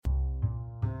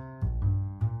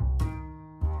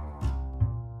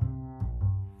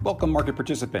Welcome, market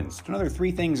participants, to another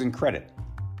Three Things in Credit.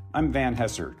 I'm Van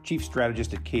Hesser, Chief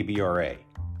Strategist at KBRA.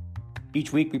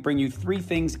 Each week, we bring you three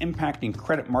things impacting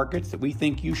credit markets that we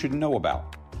think you should know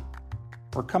about.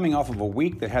 We're coming off of a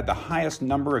week that had the highest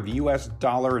number of U.S.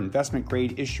 dollar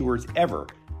investment-grade issuers ever,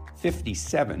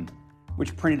 57,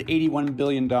 which printed $81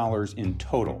 billion in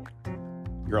total.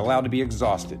 You're allowed to be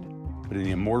exhausted, but in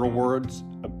the immortal words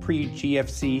of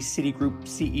pre-GFC Citigroup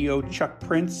CEO Chuck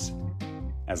Prince,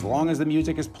 as long as the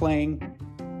music is playing,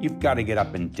 you've got to get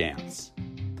up and dance.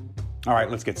 All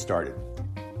right, let's get started.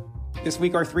 This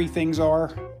week, our three things are: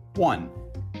 1.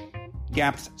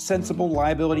 Gap's sensible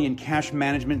liability and cash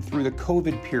management through the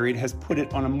COVID period has put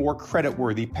it on a more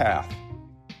creditworthy path.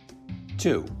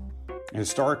 2. A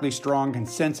historically strong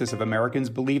consensus of Americans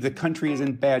believe the country is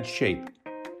in bad shape.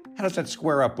 How does that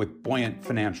square up with buoyant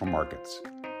financial markets?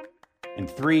 And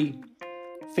 3.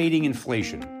 Fading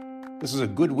inflation. This is a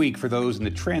good week for those in the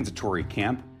transitory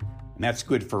camp, and that's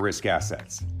good for risk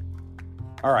assets.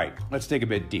 All right, let's dig a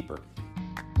bit deeper.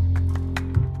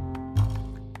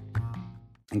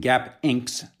 Gap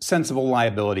Inc.'s sensible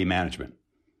liability management.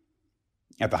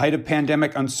 At the height of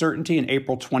pandemic uncertainty in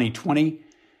April 2020,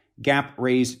 Gap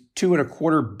raised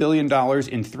 $2.25 billion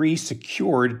in three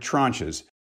secured tranches,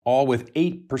 all with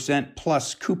 8%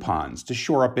 plus coupons to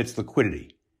shore up its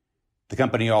liquidity. The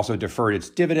company also deferred its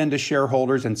dividend to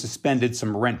shareholders and suspended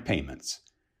some rent payments.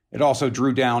 It also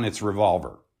drew down its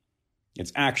revolver.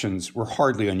 Its actions were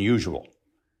hardly unusual.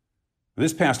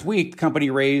 This past week, the company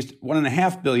raised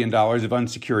 $1.5 billion of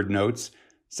unsecured notes,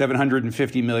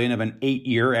 $750 million of an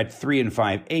 8-year at 3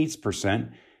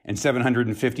 5/8%, and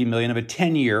 $750 million of a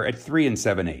 10-year at 3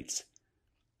 7/8%.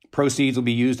 Proceeds will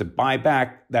be used to buy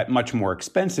back that much more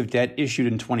expensive debt issued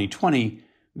in 2020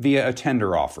 via a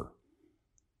tender offer.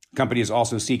 The company is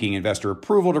also seeking investor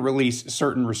approval to release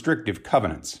certain restrictive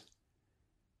covenants.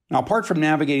 Now, apart from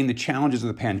navigating the challenges of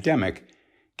the pandemic,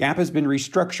 Gap has been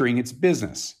restructuring its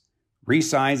business,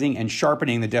 resizing and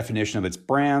sharpening the definition of its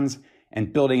brands,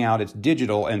 and building out its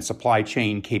digital and supply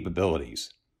chain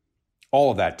capabilities.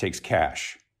 All of that takes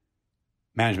cash.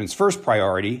 Management's first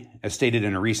priority, as stated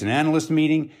in a recent analyst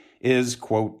meeting, is,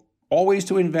 quote, always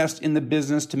to invest in the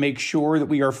business to make sure that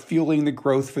we are fueling the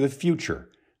growth for the future,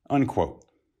 unquote.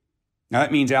 Now,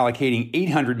 that means allocating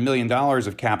 $800 million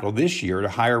of capital this year to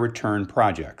higher return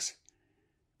projects.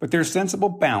 But there's sensible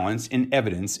balance in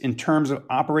evidence in terms of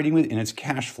operating within its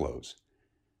cash flows.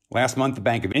 Last month, the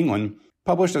Bank of England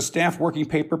published a staff working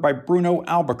paper by Bruno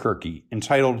Albuquerque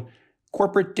entitled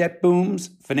Corporate Debt Booms,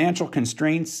 Financial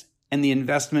Constraints, and the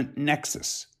Investment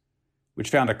Nexus, which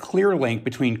found a clear link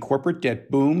between corporate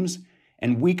debt booms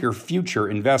and weaker future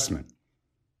investment.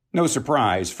 No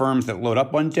surprise, firms that load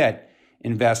up on debt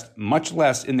invest much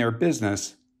less in their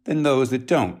business than those that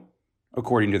don't,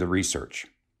 according to the research.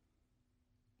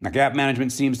 Now, Gap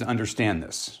management seems to understand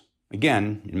this.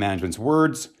 Again, in management's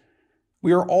words,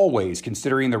 we are always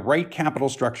considering the right capital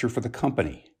structure for the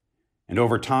company. And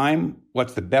over time,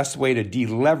 what's the best way to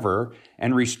delever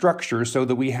and restructure so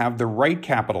that we have the right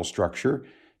capital structure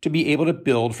to be able to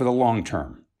build for the long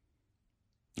term.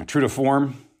 Now, true to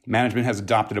form, management has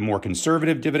adopted a more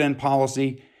conservative dividend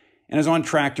policy and is on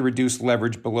track to reduce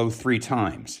leverage below 3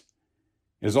 times.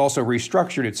 It has also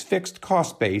restructured its fixed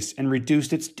cost base and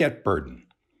reduced its debt burden.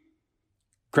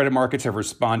 Credit markets have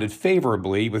responded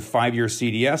favorably with 5-year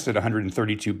CDS at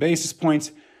 132 basis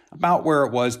points, about where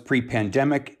it was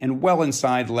pre-pandemic and well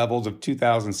inside levels of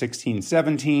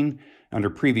 2016-17 under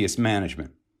previous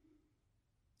management.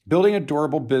 Building a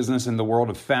durable business in the world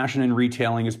of fashion and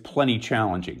retailing is plenty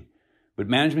challenging, but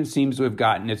management seems to have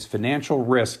gotten its financial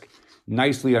risk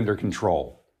nicely under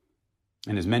control.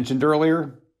 And as mentioned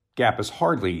earlier, Gap is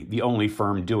hardly the only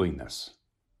firm doing this.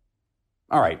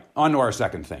 All right, on to our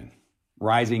second thing,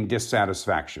 rising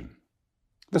dissatisfaction.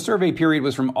 The survey period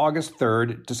was from August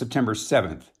 3rd to September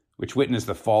 7th, which witnessed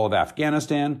the fall of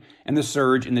Afghanistan and the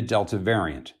surge in the Delta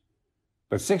variant.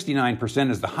 But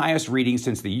 69% is the highest reading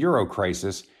since the Euro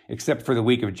crisis, except for the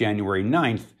week of January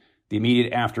 9th, the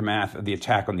immediate aftermath of the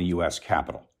attack on the U.S.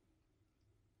 Capitol.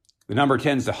 The number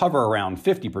tends to hover around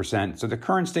 50%, so the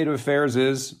current state of affairs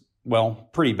is, well,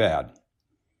 pretty bad.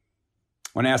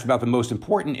 When asked about the most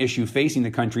important issue facing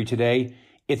the country today,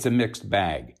 it's a mixed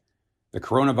bag. The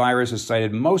coronavirus is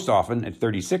cited most often at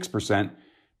 36%,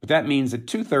 but that means that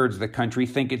 2/3 of the country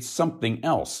think it's something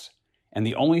else. And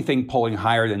the only thing polling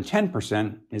higher than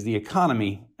 10% is the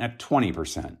economy at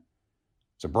 20%.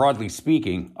 So broadly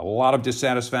speaking, a lot of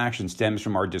dissatisfaction stems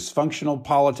from our dysfunctional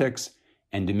politics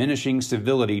and diminishing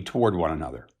civility toward one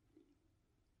another.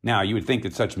 Now, you would think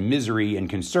that such misery and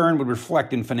concern would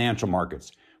reflect in financial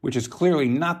markets, which is clearly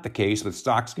not the case with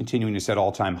stocks continuing to set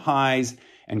all-time highs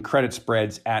and credit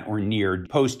spreads at or near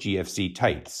post-GFC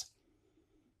tights.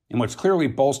 And what's clearly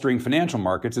bolstering financial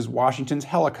markets is Washington's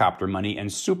helicopter money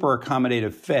and super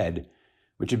accommodative Fed,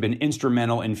 which have been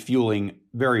instrumental in fueling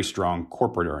very strong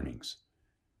corporate earnings.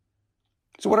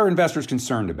 So what are investors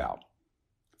concerned about?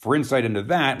 For insight into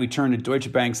that, we turn to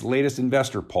Deutsche Bank's latest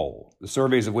investor poll, the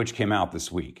surveys of which came out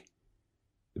this week.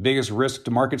 The biggest risk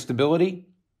to market stability?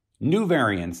 New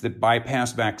variants that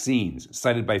bypass vaccines,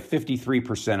 cited by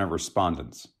 53% of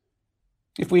respondents.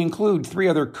 If we include 3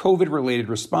 other COVID-related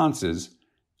responses,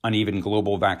 uneven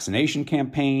global vaccination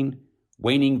campaign,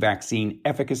 waning vaccine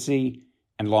efficacy,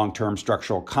 and long-term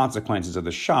structural consequences of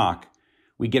the shock,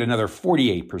 we get another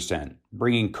 48%,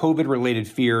 bringing COVID-related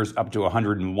fears up to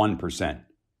 101%.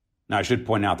 Now, I should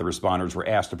point out the responders were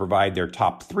asked to provide their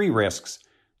top 3 risks,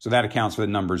 so that accounts for the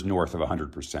numbers north of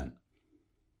 100%.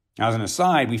 Now, as an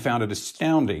aside, we found it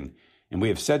astounding, and we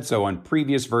have said so on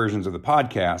previous versions of the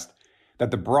podcast,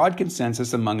 that the broad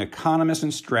consensus among economists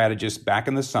and strategists back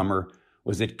in the summer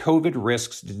was that COVID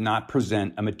risks did not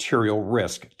present a material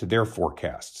risk to their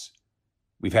forecasts.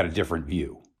 We've had a different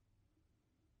view.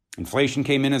 Inflation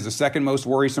came in as the second most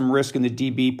worrisome risk in the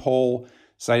DB poll,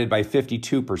 cited by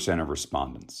 52% of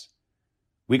respondents.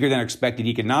 Weaker than expected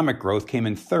economic growth came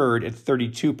in third at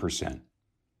 32%.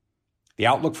 The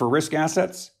outlook for risk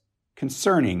assets?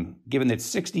 Concerning, given that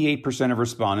 68% of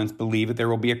respondents believe that there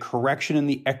will be a correction in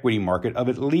the equity market of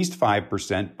at least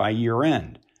 5% by year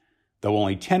end, though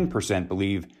only 10%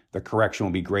 believe the correction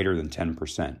will be greater than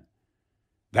 10%.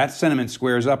 That sentiment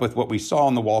squares up with what we saw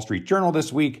in the Wall Street Journal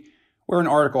this week, where an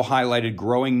article highlighted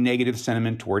growing negative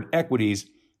sentiment toward equities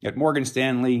at Morgan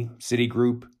Stanley,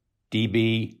 Citigroup,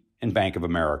 DB, and Bank of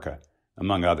America,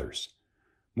 among others.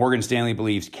 Morgan Stanley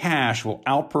believes cash will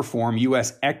outperform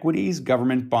U.S. equities,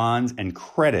 government bonds, and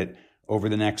credit over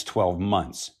the next 12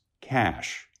 months.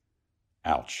 Cash.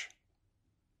 Ouch.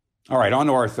 All right, on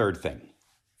to our third thing,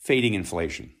 fading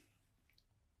inflation.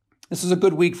 This is a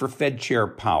good week for Fed Chair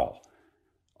Powell.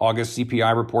 August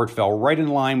CPI report fell right in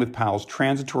line with Powell's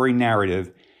transitory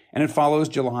narrative, and it follows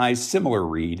July's similar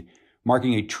read,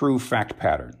 marking a true fact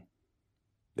pattern.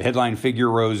 The headline figure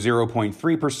rose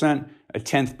 0.3%, a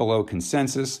tenth below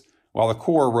consensus, while the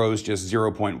core rose just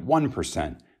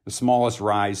 0.1%, the smallest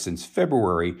rise since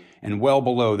February and well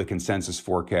below the consensus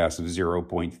forecast of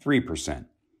 0.3%.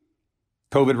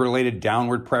 COVID-related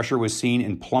downward pressure was seen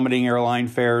in plummeting airline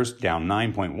fares, down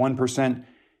 9.1%,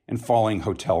 and falling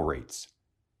hotel rates.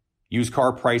 Used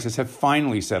car prices have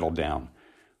finally settled down,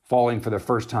 falling for the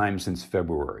first time since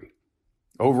February.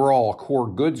 Overall,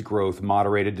 core goods growth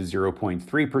moderated to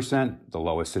 0.3%, the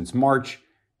lowest since March,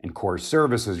 and core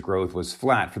services growth was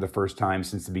flat for the first time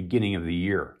since the beginning of the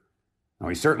year. Now,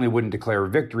 we certainly wouldn't declare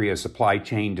victory as supply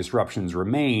chain disruptions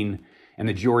remain, and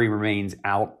the jury remains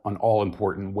out on all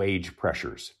important wage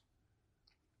pressures.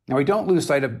 Now, we don't lose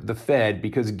sight of the Fed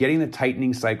because getting the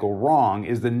tightening cycle wrong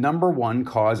is the number one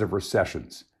cause of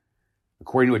recessions.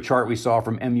 According to a chart we saw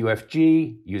from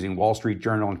MUFG, using Wall Street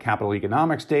Journal and Capital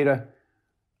Economics data,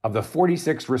 of the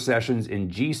 46 recessions in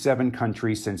G7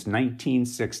 countries since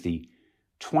 1960,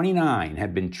 29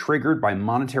 have been triggered by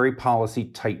monetary policy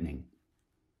tightening.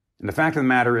 And the fact of the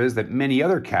matter is that many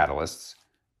other catalysts,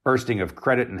 bursting of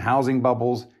credit and housing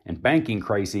bubbles and banking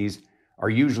crises, are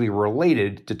usually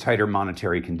related to tighter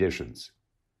monetary conditions.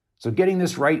 So getting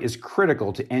this right is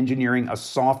critical to engineering a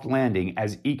soft landing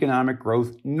as economic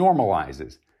growth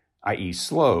normalizes, i.e.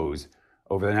 slows,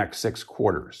 over the next 6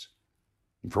 quarters.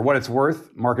 And for what it's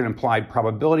worth, market-implied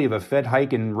probability of a Fed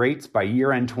hike in rates by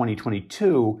year-end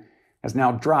 2022 has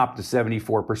now dropped to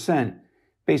 74%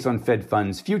 based on Fed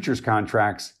funds futures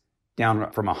contracts,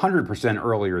 down from 100%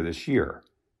 earlier this year.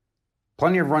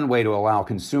 Plenty of runway to allow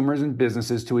consumers and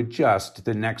businesses to adjust to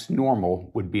the next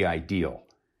normal would be ideal.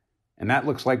 And that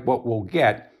looks like what we'll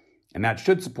get, and that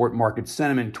should support market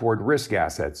sentiment toward risk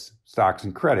assets, stocks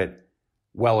and credit,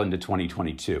 well into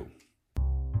 2022.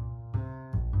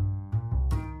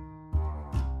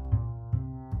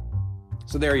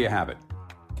 So there you have it.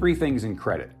 3 things in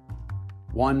credit.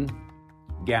 1,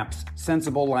 Gap's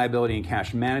sensible liability and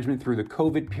cash management through the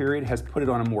COVID period has put it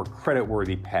on a more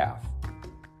creditworthy path.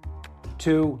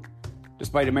 2,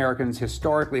 despite Americans'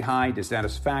 historically high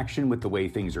dissatisfaction with the way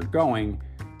things are going,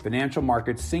 financial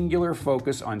markets' singular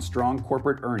focus on strong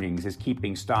corporate earnings is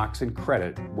keeping stocks and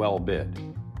credit well bid.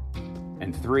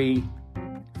 And 3,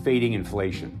 fading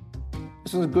inflation.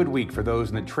 This was a good week for those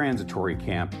in the transitory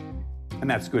camp, and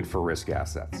that's good for risk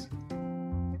assets.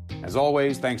 As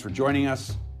always, thanks for joining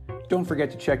us. Don't forget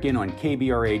to check in on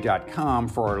KBRA.com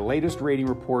for our latest rating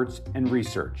reports and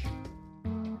research.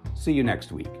 See you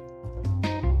next week.